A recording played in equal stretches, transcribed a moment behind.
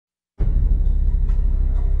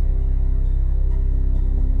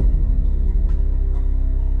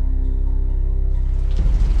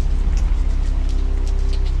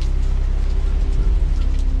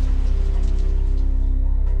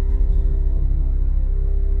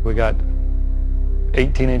We got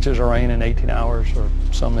 18 inches of rain in 18 hours, or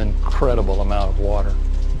some incredible amount of water.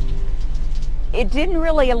 It didn't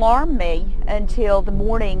really alarm me until the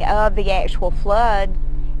morning of the actual flood,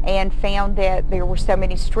 and found that there were so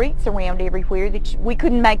many streets around everywhere that we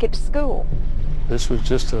couldn't make it to school. This was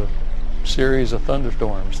just a series of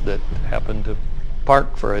thunderstorms that happened to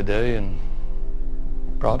park for a day and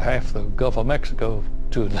brought half the Gulf of Mexico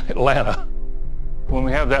to Atlanta. When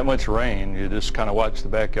we have that much rain, you just kind of watch the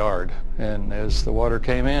backyard. And as the water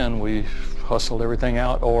came in, we hustled everything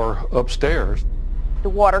out or upstairs. The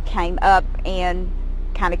water came up and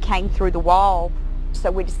kind of came through the wall, so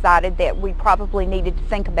we decided that we probably needed to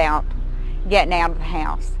think about getting out of the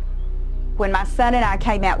house. When my son and I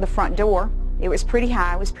came out the front door, it was pretty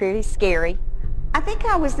high, it was pretty scary. I think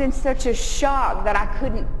I was in such a shock that I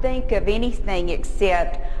couldn't think of anything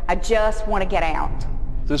except, I just want to get out.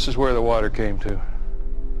 This is where the water came to.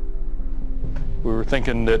 We were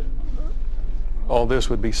thinking that all this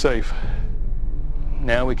would be safe.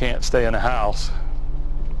 Now we can't stay in a house.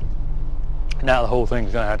 Now the whole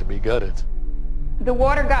thing's going to have to be gutted. The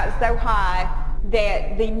water got so high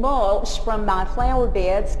that the mulch from my flower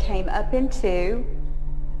beds came up into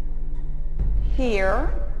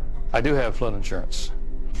here. I do have flood insurance.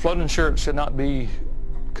 Flood insurance should not be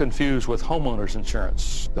confused with homeowner's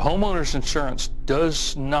insurance. The homeowner's insurance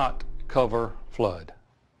does not cover flood,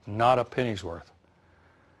 not a penny's worth.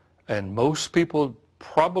 And most people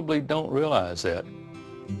probably don't realize that.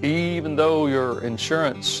 Even though your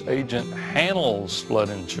insurance agent handles flood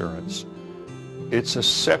insurance, it's a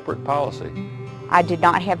separate policy. I did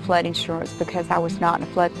not have flood insurance because I was not in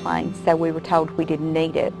a floodplain, so we were told we didn't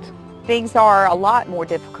need it. Things are a lot more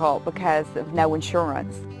difficult because of no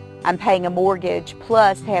insurance. I'm paying a mortgage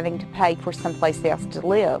plus having to pay for someplace else to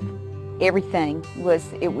live. Everything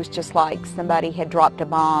it was just like somebody had dropped a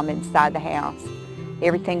bomb inside the house.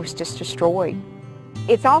 Everything was just destroyed.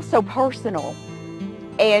 It's also personal,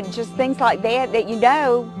 and just things like that you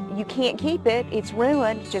know you can't keep it, it's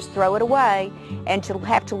ruined, just throw it away, and to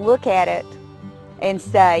have to look at it and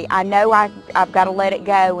say, I know I've got to let it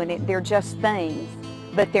go, and they're just things,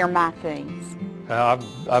 but they're my things.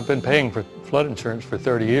 I've been paying for flood insurance for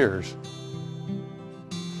 30 years.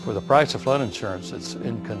 For the price of flood insurance, it's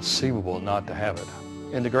inconceivable not to have it.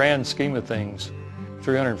 In the grand scheme of things,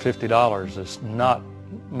 $350 is not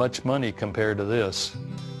much money compared to this.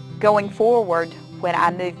 Going forward, when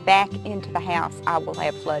I move back into the house, I will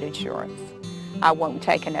have flood insurance. I won't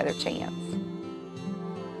take another chance.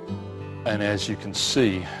 And as you can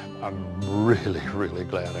see, I'm really, really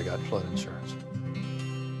glad I got flood insurance.